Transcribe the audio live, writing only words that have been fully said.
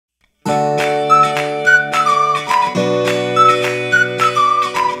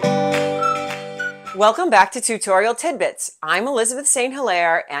Welcome back to Tutorial Tidbits. I'm Elizabeth St.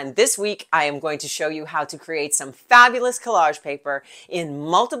 Hilaire, and this week I am going to show you how to create some fabulous collage paper in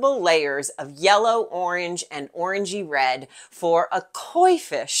multiple layers of yellow, orange, and orangey red for a koi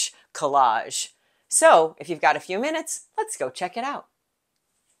fish collage. So if you've got a few minutes, let's go check it out.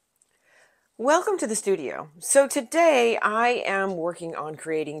 Welcome to the studio. So today I am working on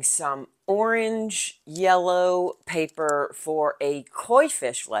creating some orange yellow paper for a koi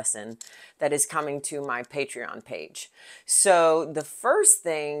fish lesson that is coming to my Patreon page. So the first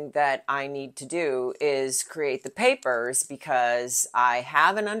thing that I need to do is create the papers because I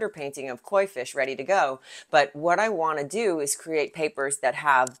have an underpainting of koi fish ready to go. But what I want to do is create papers that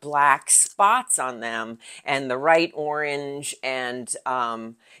have black spots on them and the right orange and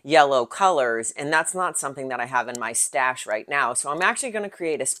yellow colors, and that's not something that I have in my stash right now. So I'm actually going to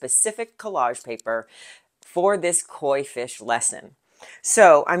create a specific collage paper for this koi fish lesson.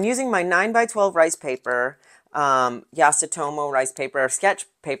 So I'm using my 9x12 rice paper, Yasutomo rice paper, sketch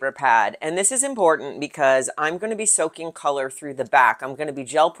paper pad, and this is important because I'm going to be soaking color through the back. I'm going to be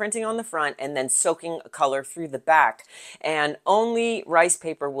gel printing on the front and then soaking color through the back, and only rice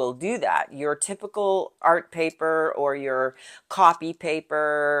paper will do that. Your typical art paper or your copy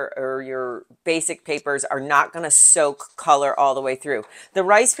paper or your basic papers are not going to soak color all the way through. The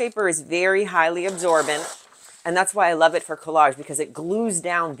rice paper is very highly absorbent, and that's why I love it for collage, because it glues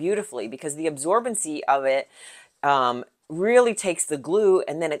down beautifully, because the absorbency of it really takes the glue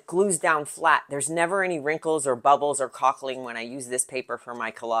and then it glues down flat. There's never any wrinkles or bubbles or cockling when I use this paper for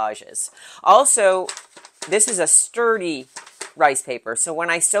my collages. Also, this is a sturdy rice paper, so when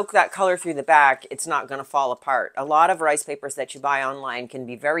I soak that color through the back, it's not going to fall apart. A lot of rice papers that you buy online can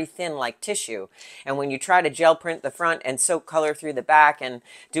be very thin like tissue, and when you try to gel print the front and soak color through the back and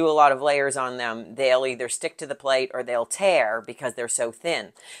do a lot of layers on them, they'll either stick to the plate or they'll tear because they're so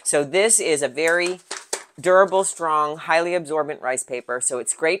thin. So this is a very durable, strong, highly absorbent rice paper, so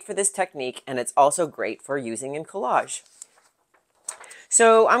it's great for this technique, and it's also great for using in collage.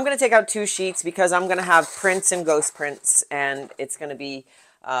 So I'm going to take out 2 sheets because I'm going to have prints and ghost prints, and it's going to be,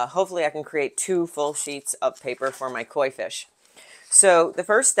 hopefully I can create 2 full sheets of paper for my koi fish. So the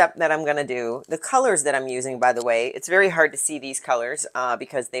first step that I'm going to do, the colors that I'm using, by the way, it's very hard to see these colors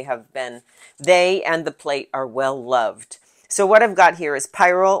because they and the plate are well loved. So what I've got here is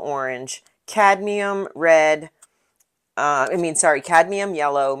pyrrole orange, cadmium red, cadmium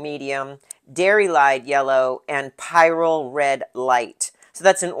yellow medium, dairy light yellow, and pyrrole red light. So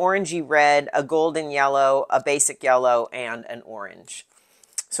that's an orangey red, a golden yellow, a basic yellow, and an orange.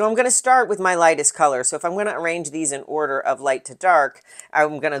 So I'm going to start with my lightest color. So if I'm going to arrange these in order of light to dark,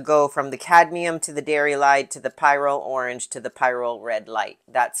 I'm going to go from the cadmium to the dairy light to the pyrrole orange to the pyrrole red light.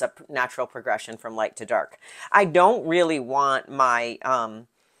 That's a natural progression from light to dark. I don't really want my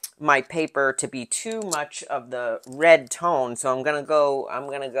my paper to be too much of the red tone, so I'm gonna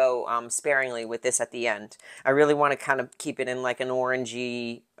go sparingly with this at the end. I really want to kind of keep it in like an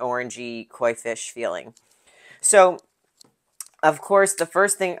orangey koi fish feeling. So of course the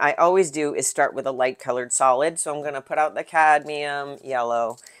first thing I always do is start with a light colored solid. So I'm gonna put out the cadmium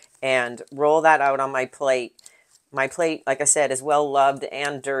yellow and roll that out on my plate. My plate, like I said, is well loved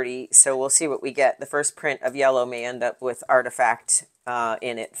and dirty, so we'll see what we get. The first print of yellow may end up with artifact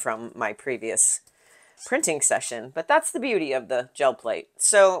in it from my previous printing session, but that's the beauty of the gel plate.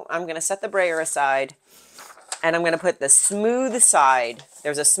 So I'm going to set the brayer aside, and I'm going to put the smooth side.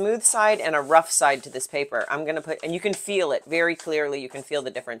 There's a smooth side and a rough side to this paper. I'm going to put, and you can feel it very clearly, you can feel the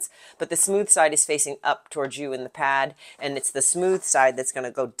difference, but the smooth side is facing up towards you in the pad, and it's the smooth side that's going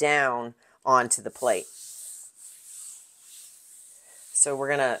to go down onto the plate. So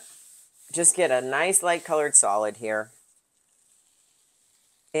we're going to just get a nice light colored solid here.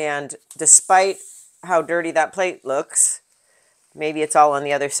 And despite how dirty that plate looks, maybe it's all on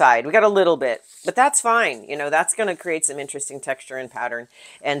the other side. We got a little bit, but that's fine. You know, that's going to create some interesting texture and pattern.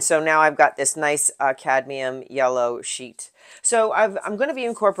 And so now I've got this nice cadmium yellow sheet. So I'm going to be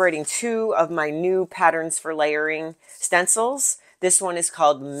incorporating 2 of my new patterns for layering stencils. This one is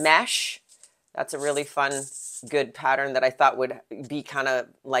called Mesh. That's a really fun, good pattern that I thought would be kind of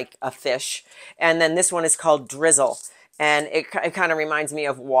like a fish. And then this one is called Drizzle. And it kind of reminds me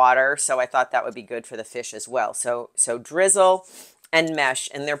of water, so I thought that would be good for the fish as well. So Drizzle and Mesh,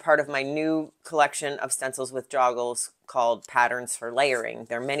 and they're part of my new collection of stencils with joggles called Patterns for Layering.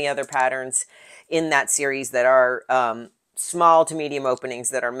 There are many other patterns in that series that are small to medium openings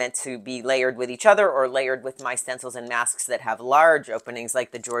that are meant to be layered with each other or layered with my stencils and masks that have large openings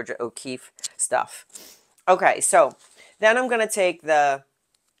like the Georgia O'Keeffe stuff. Okay, so then I'm going to take the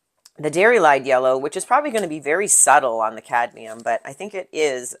dairy light yellow, which is probably going to be very subtle on the cadmium, but I think it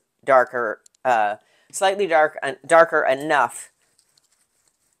is darker slightly darker enough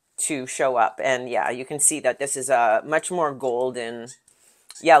to show up. And yeah, you can see that this is a much more golden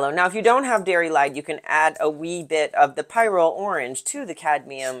yellow. Now, if you don't have dairy light, you can add a wee bit of the pyrrole orange to the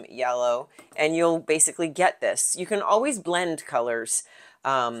cadmium yellow, and you'll basically get this. You can always blend colors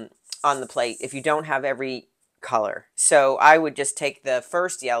on the plate if you don't have every color. So I would just take the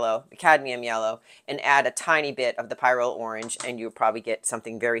first yellow, the cadmium yellow, and add a tiny bit of the pyrrole orange, and you'll probably get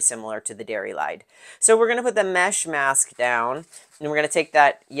something very similar to the dairy light. So we're going to put the mesh mask down, and we're going to take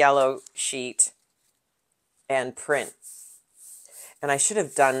that yellow sheet and print. And I should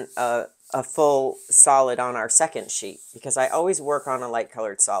have done a full solid on our second sheet, because I always work on a light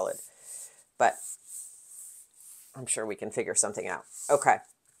colored solid, but I'm sure we can figure something out. Okay,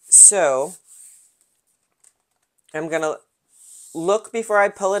 so I'm going to look before I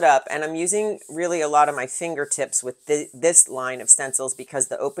pull it up, and I'm using really a lot of my fingertips with this line of stencils because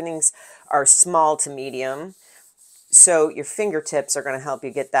the openings are small to medium. So your fingertips are going to help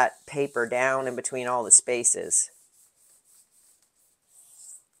you get that paper down in between all the spaces.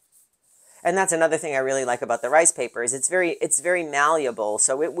 And that's another thing I really like about the rice paper is it's very malleable,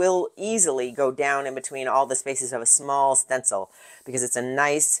 so it will easily go down in between all the spaces of a small stencil because it's a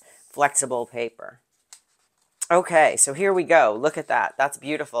nice flexible paper. Okay, so here we go. Look at that. That's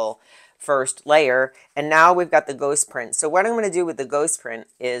beautiful first layer. And now we've got the ghost print. So what I'm going to do with the ghost print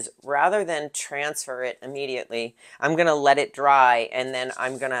is rather than transfer it immediately, I'm going to let it dry, and then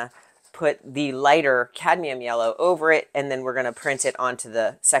I'm going to put the lighter cadmium yellow over it, and then we're going to print it onto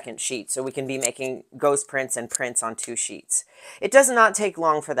the second sheet. So we can be making ghost prints and prints on 2 sheets. It does not take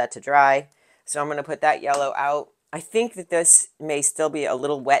long for that to dry. So I'm going to put that yellow out. I think that this may still be a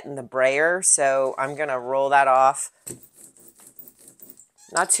little wet in the brayer, so I'm going to roll that off.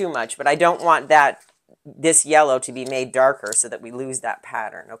 Not too much, but I don't want this yellow to be made darker so that we lose that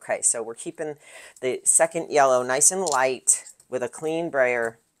pattern. Okay, so we're keeping the second yellow nice and light with a clean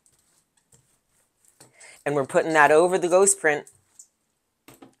brayer. And we're putting that over the ghost print.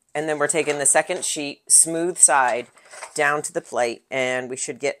 And then we're taking the second sheet, smooth side, down to the plate. And we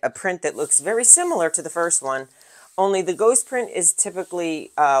should get a print that looks very similar to the first one. Only the ghost print is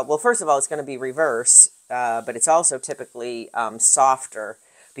typically, well, first of all, it's going to be reverse, but it's also typically softer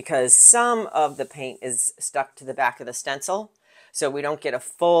because some of the paint is stuck to the back of the stencil, so we don't get a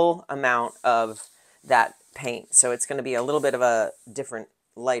full amount of that paint. So it's going to be a little bit of a different,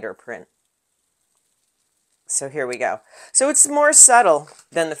 lighter print. So here we go. So it's more subtle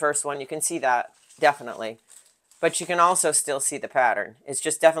than the first one. You can see that, definitely. But you can also still see the pattern. It's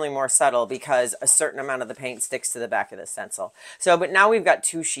just definitely more subtle because a certain amount of the paint sticks to the back of the stencil. So, but now we've got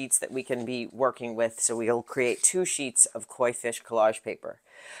 2 sheets that we can be working with. So we'll create 2 sheets of koi fish collage paper.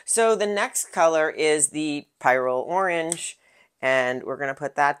 So the next color is the pyrrole orange. And we're going to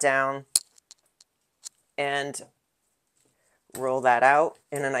put that down and roll that out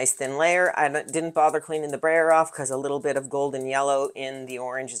in a nice thin layer. I didn't bother cleaning the brayer off because a little bit of golden yellow in the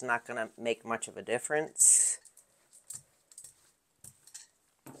orange is not going to make much of a difference.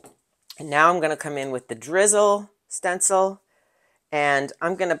 And now I'm going to come in with the Drizzle stencil, and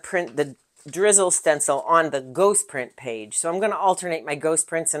I'm going to print the Drizzle stencil on the ghost print page. So I'm going to alternate my ghost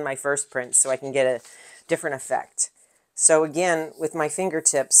prints and my first print so I can get a different effect. So again, with my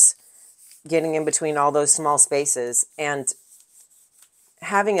fingertips, getting in between all those small spaces and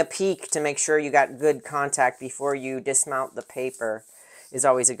having a peek to make sure you got good contact before you dismount the paper is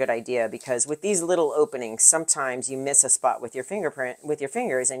always a good idea, because with these little openings, sometimes you miss a spot with your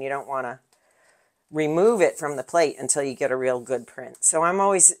fingers, and you don't want to remove it from the plate until you get a real good print. So I'm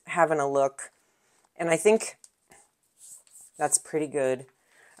always having a look, and I think that's pretty good.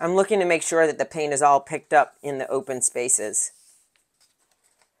 I'm looking to make sure that the paint is all picked up in the open spaces.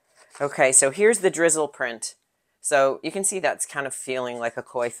 Okay, so here's the Drizzle print. So you can see that's kind of feeling like a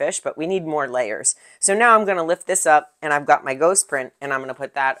koi fish, but we need more layers. So now I'm going to lift this up, and I've got my ghost print, and I'm going to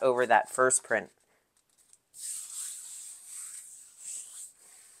put that over that first print.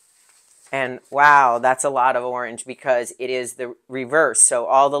 And wow, that's a lot of orange because it is the reverse. So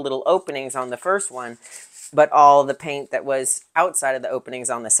all the little openings on the first one, but all the paint that was outside of the openings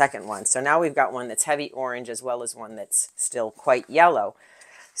on the second one. So now we've got one that's heavy orange as well as one that's still quite yellow.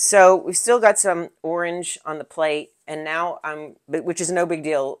 So we've still got some orange on the plate, and now which is no big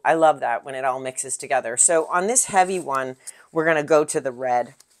deal. I love that when it all mixes together. So on this heavy one, we're going to go to the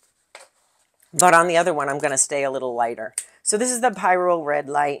red. But on the other one, I'm going to stay a little lighter. So this is the pyrrole red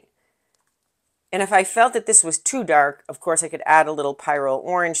light. And if I felt that this was too dark, of course I could add a little pyrrole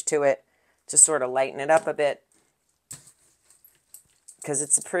orange to it to sort of lighten it up a bit, because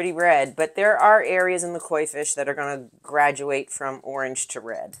it's a pretty red. But there are areas in the koi fish that are going to graduate from orange to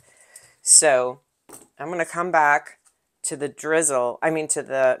red. So I'm going to come back to the drizzle, to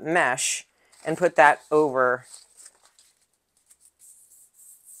the mesh, and put that over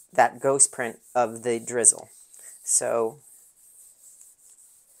that ghost print of the drizzle. So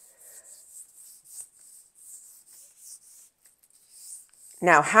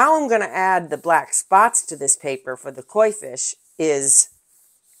now how I'm going to add the black spots to this paper for the koi fish is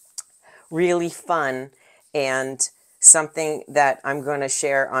really fun and something that I'm going to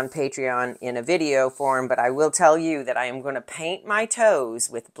share on Patreon in a video form, but I will tell you that I am going to paint my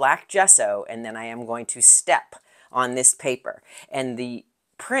toes with black gesso, and then I am going to step on this paper. And the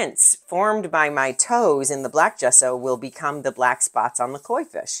prints formed by my toes in the black gesso will become the black spots on the koi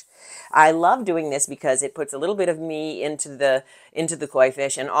fish. I love doing this because it puts a little bit of me into the koi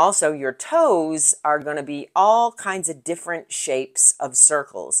fish, and also your toes are going to be all kinds of different shapes of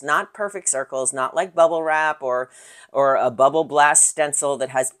circles, not perfect circles, not like bubble wrap or a bubble blast stencil that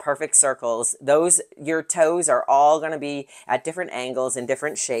has perfect circles. Your toes are all going to be at different angles and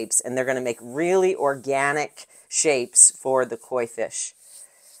different shapes, and they're going to make really organic shapes for the koi fish.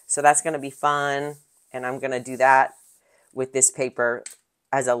 So that's going to be fun, and I'm going to do that with this paper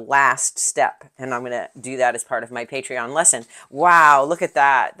as a last step, and I'm going to do that as part of my Patreon lesson. Wow, look at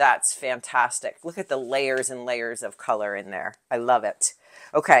that. That's fantastic. Look at the layers and layers of color in there. I love it.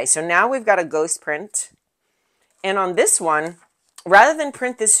 Okay, so now we've got a ghost print, and on this one, rather than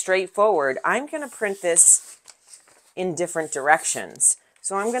print this straight forward, I'm going to print this in different directions.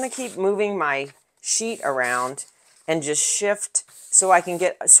 So I'm going to keep moving my sheet around and just shift so I can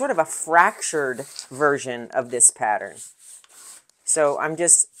get sort of a fractured version of this pattern. So I'm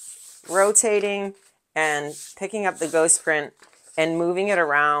just rotating and picking up the ghost print and moving it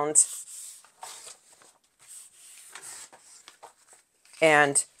around.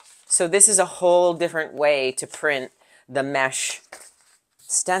 And so this is a whole different way to print the mesh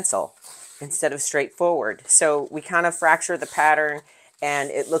stencil instead of straightforward. So we kind of fracture the pattern and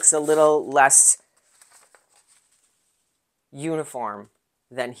it looks a little less uniform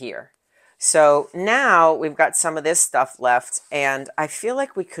than here. So now we've got some of this stuff left, and I feel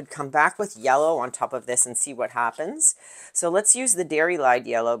like we could come back with yellow on top of this and see what happens. So let's use the Dairy Lied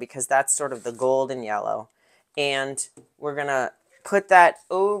yellow because that's sort of the golden yellow. And we're going to put that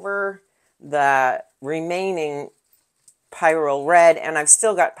over the remaining pyrrole red, and I've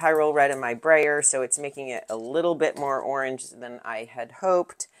still got pyrrole red in my brayer, so it's making it a little bit more orange than I had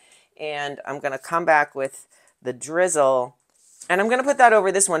hoped. And I'm going to come back with the drizzle, and I'm going to put that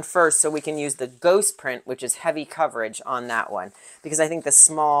over this one first so we can use the ghost print, which is heavy coverage on that one, because I think the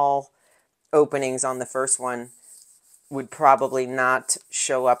small openings on the first one would probably not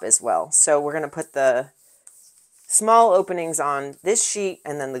show up as well. So we're going to put the small openings on this sheet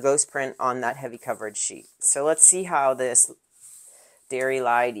and then the ghost print on that heavy coverage sheet. So let's see how this Dairy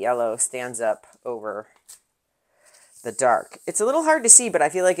Lied yellow stands up over the dark. It's a little hard to see, but I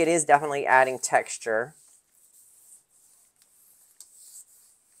feel like it is definitely adding texture.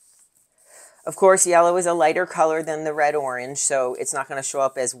 Of course, yellow is a lighter color than the red-orange, so it's not going to show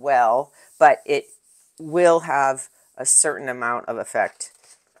up as well, but it will have a certain amount of effect.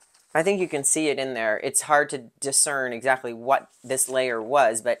 I think you can see it in there. It's hard to discern exactly what this layer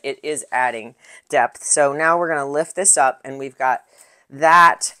was, but it is adding depth. So now we're going to lift this up, and we've got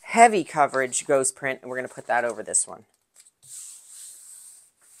that heavy coverage ghost print, and we're going to put that over this one.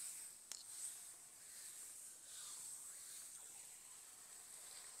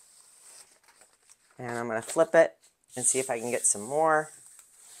 And I'm going to flip it and see if I can get some more.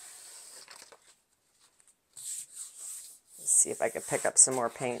 Let's see if I can pick up some more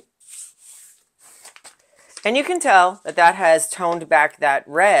paint. And you can tell that that has toned back that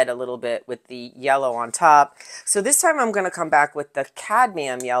red a little bit with the yellow on top. So this time I'm going to come back with the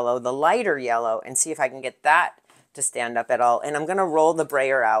cadmium yellow, the lighter yellow, and see if I can get that to stand up at all. And I'm going to roll the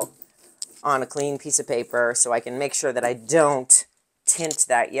brayer out on a clean piece of paper so I can make sure that I don't tint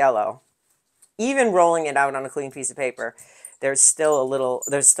that yellow. Even rolling it out on a clean piece of paper, there's still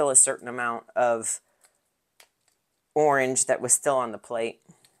a certain amount of orange that was still on the plate.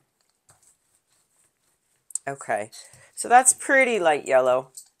 Okay, so that's pretty light yellow.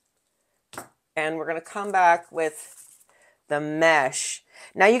 And we're going to come back with the mesh.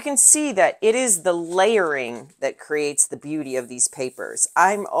 Now you can see that it is the layering that creates the beauty of these papers.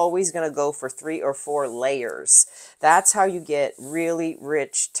 I'm always going to go for 3 or 4 layers. That's how you get really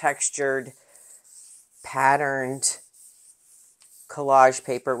rich, textured, patterned collage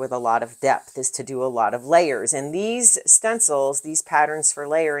paper with a lot of depth, is to do a lot of layers. And these stencils, these patterns for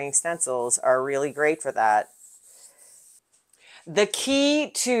layering stencils, are really great for that. the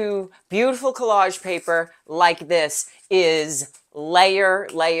key to beautiful collage paper like this is layer,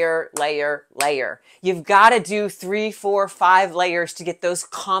 layer, layer, layer. You've got to do 3, 4, 5 layers to get those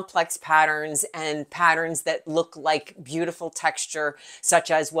complex patterns and patterns that look like beautiful texture, such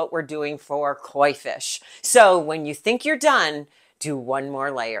as what we're doing for koi fish. So when you think you're done, do one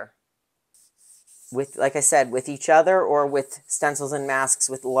more layer. With, like I said, with each other or with stencils and masks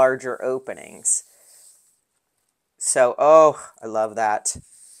with larger openings. So, oh, I love that.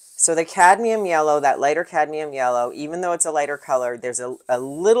 So the cadmium yellow, that lighter cadmium yellow, even though it's a lighter color, there's a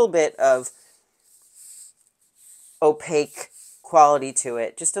little bit of opaque quality to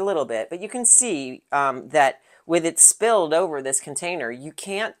it, just a little bit. But you can see that with it spilled over this container, you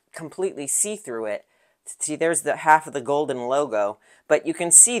can't completely see through it. See, there's the half of the golden logo, but you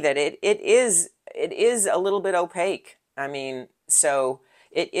can see that it is a little bit opaque. I mean, so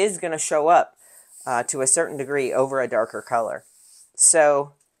it is going to show up to a certain degree over a darker color.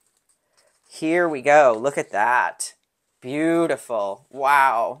 So here we go. Look at that. Beautiful.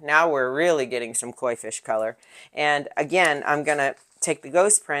 Wow. Now we're really getting some koi fish color. And again, I'm going to take the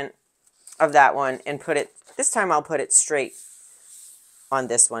ghost print of that one and put it, this time I'll put it straight on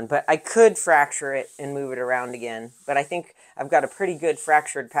this one, but I could fracture it and move it around again. But I think I've got a pretty good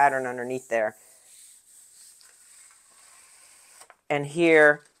fractured pattern underneath there. And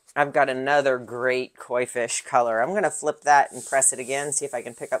here I've got another great koi fish color. I'm going to flip that and press it again, see if I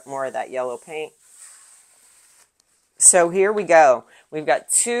can pick up more of that yellow paint. So here we go. We've got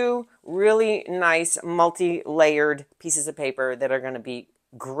 2 really nice multi-layered pieces of paper that are going to be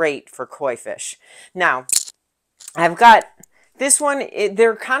great for koi fish. Now, I've got this one,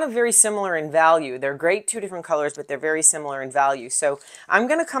 they're kind of very similar in value. They're great 2 different colors, but they're very similar in value. So I'm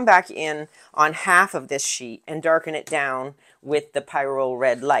going to come back in on half of this sheet and darken it down with the pyrrole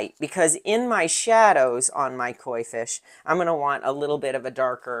red light, because in my shadows on my koi fish, I'm going to want a little bit of a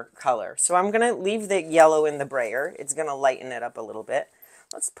darker color. So I'm going to leave the yellow in the brayer. It's going to lighten it up a little bit.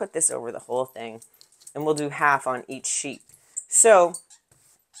 Let's put this over the whole thing, and we'll do half on each sheet. So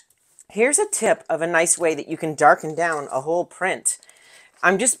here's a tip of a nice way that you can darken down a whole print.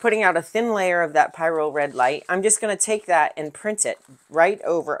 I'm just putting out a thin layer of that pyrrole red light. I'm just going to take that and print it right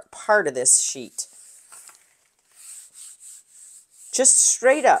over part of this sheet. Just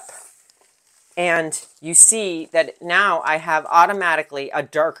straight up. And you see that now I have automatically a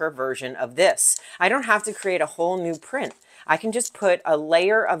darker version of this. I don't have to create a whole new print. I can just put a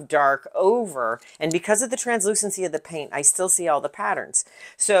layer of dark over, and because of the translucency of the paint, I still see all the patterns.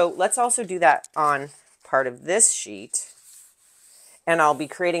 So let's also do that on part of this sheet. And I'll be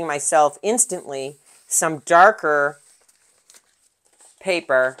creating myself instantly some darker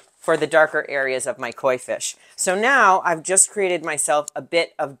paper for the darker areas of my koi fish. So now I've just created myself a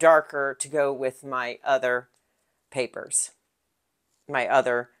bit of darker to go with my other papers, my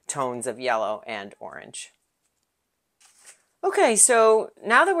other tones of yellow and orange. Okay, so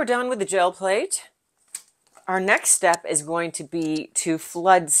now that we're done with the gel plate, our next step is going to be to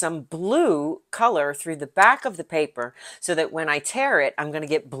flood some blue color through the back of the paper so that when I tear it, I'm going to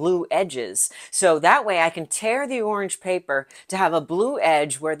get blue edges. So that way I can tear the orange paper to have a blue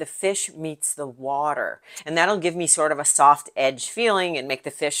edge where the fish meets the water. And that'll give me sort of a soft edge feeling and make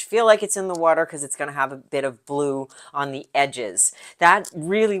the fish feel like it's in the water because it's going to have a bit of blue on the edges. That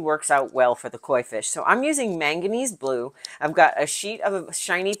really works out well for the koi fish. So I'm using manganese blue. I've got a sheet of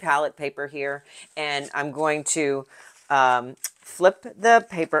shiny palette paper here, and I'm going to flip the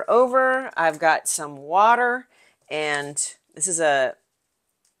paper over. I've got some water, and this is a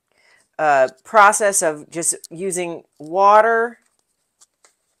process of just using water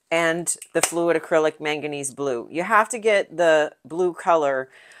and the fluid acrylic manganese blue. You have to get the blue color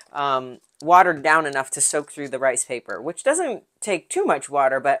watered down enough to soak through the rice paper, which doesn't take too much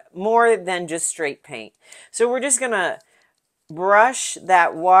water, but more than just straight paint. So we're just going to brush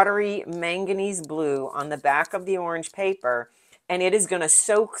that watery manganese blue on the back of the orange paper, and it is going to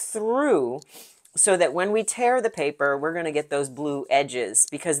soak through so that when we tear the paper, we're going to get those blue edges,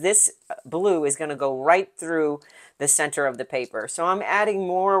 because this blue is going to go right through the center of the paper. So I'm adding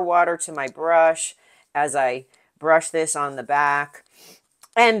more water to my brush as I brush this on the back.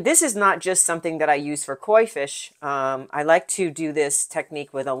 And this is not just something that I use for koi fish. I like to do this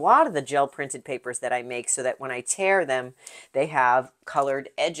technique with a lot of the gel printed papers that I make so that when I tear them, they have colored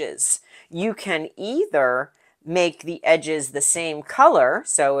edges. You can either make the edges the same color.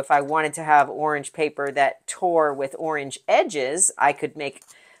 So if I wanted to have orange paper that tore with orange edges, I could make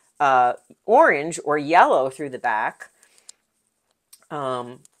orange or yellow through the back.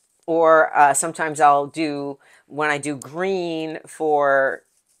 Or sometimes I'll do, when I do green for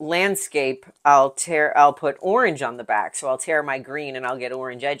landscape, I'll put orange on the back. So I'll tear my green and I'll get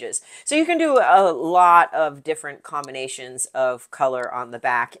orange edges. So you can do a lot of different combinations of color on the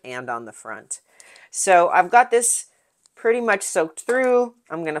back and on the front. So I've got this pretty much soaked through.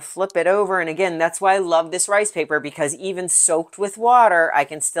 I'm going to flip it over. And again, that's why I love this rice paper, because even soaked with water, I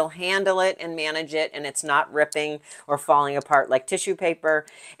can still handle it and manage it, and it's not ripping or falling apart like tissue paper.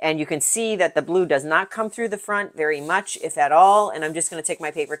 And you can see that the blue does not come through the front very much, if at all. And I'm just going to take my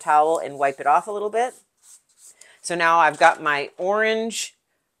paper towel and wipe it off a little bit. So now I've got my orange,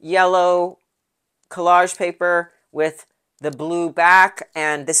 yellow collage paper with the blue back,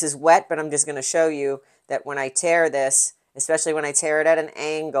 and this is wet, but I'm just going to show you that when I tear this, especially when I tear it at an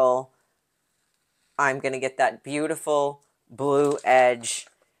angle, I'm going to get that beautiful blue edge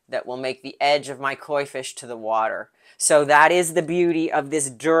that will make the edge of my koi fish to the water. So that is the beauty of this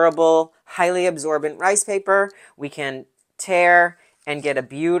durable, highly absorbent rice paper. We can tear and get a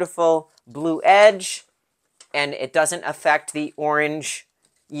beautiful blue edge, and it doesn't affect the orange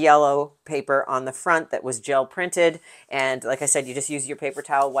yellow paper on the front that was gel printed. And like I said, you just use your paper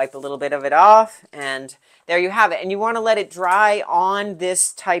towel, wipe a little bit of it off, and there you have it. And you want to let it dry on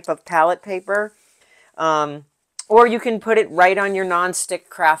this type of palette paper, or you can put it right on your non-stick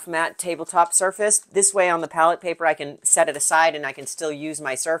craft mat tabletop surface. This way on the palette paper, I can set it aside and I can still use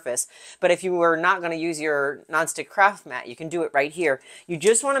my surface. But if you were not going to use your non-stick craft mat, you can do it right here. You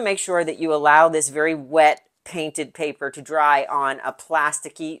just want to make sure that you allow this very wet painted paper to dry on a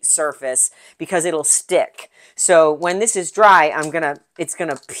plasticky surface, because it'll stick. So when this is dry, it's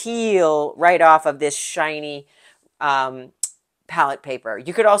gonna peel right off of this shiny palette paper.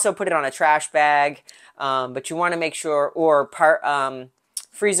 You could also put it on a trash bag, but you want to make sure, or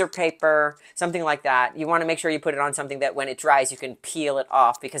freezer paper, something like that. You want to make sure you put it on something that when it dries, you can peel it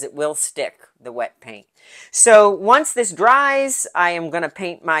off, because it will stick, the wet paint. So once this dries, I am going to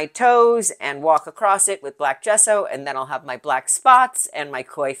paint my toes and walk across it with black gesso, and then I'll have my black spots and my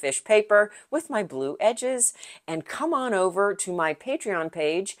koi fish paper with my blue edges. And come on over to my Patreon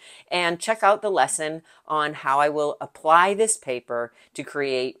page and check out the lesson on how I will apply this paper to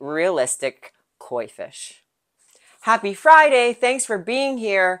create realistic koi fish. Happy Friday. Thanks for being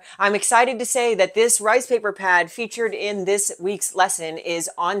here. I'm excited to say that this rice paper pad featured in this week's lesson is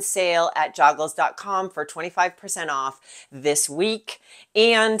on sale at joggles.com for 25% off this week.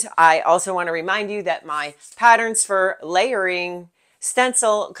 And I also want to remind you that my patterns for layering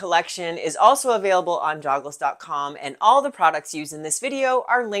stencil collection is also available on joggles.com, and all the products used in this video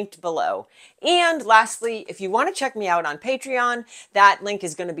are linked below. And lastly, if you want to check me out on Patreon, that link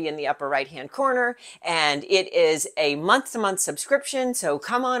is going to be in the upper right hand corner, and it is a month-to-month subscription. So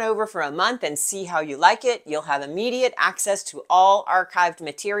come on over for a month and see how you like it. You'll have immediate access to all archived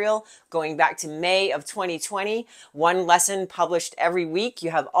material going back to May of 2020. One lesson published every week.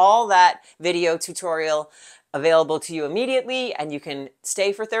 You have all that video tutorial available to you immediately, and you can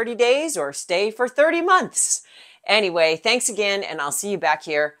stay for 30 days or stay for 30 months. Anyway, thanks again, and I'll see you back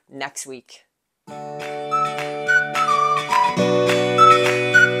here next week.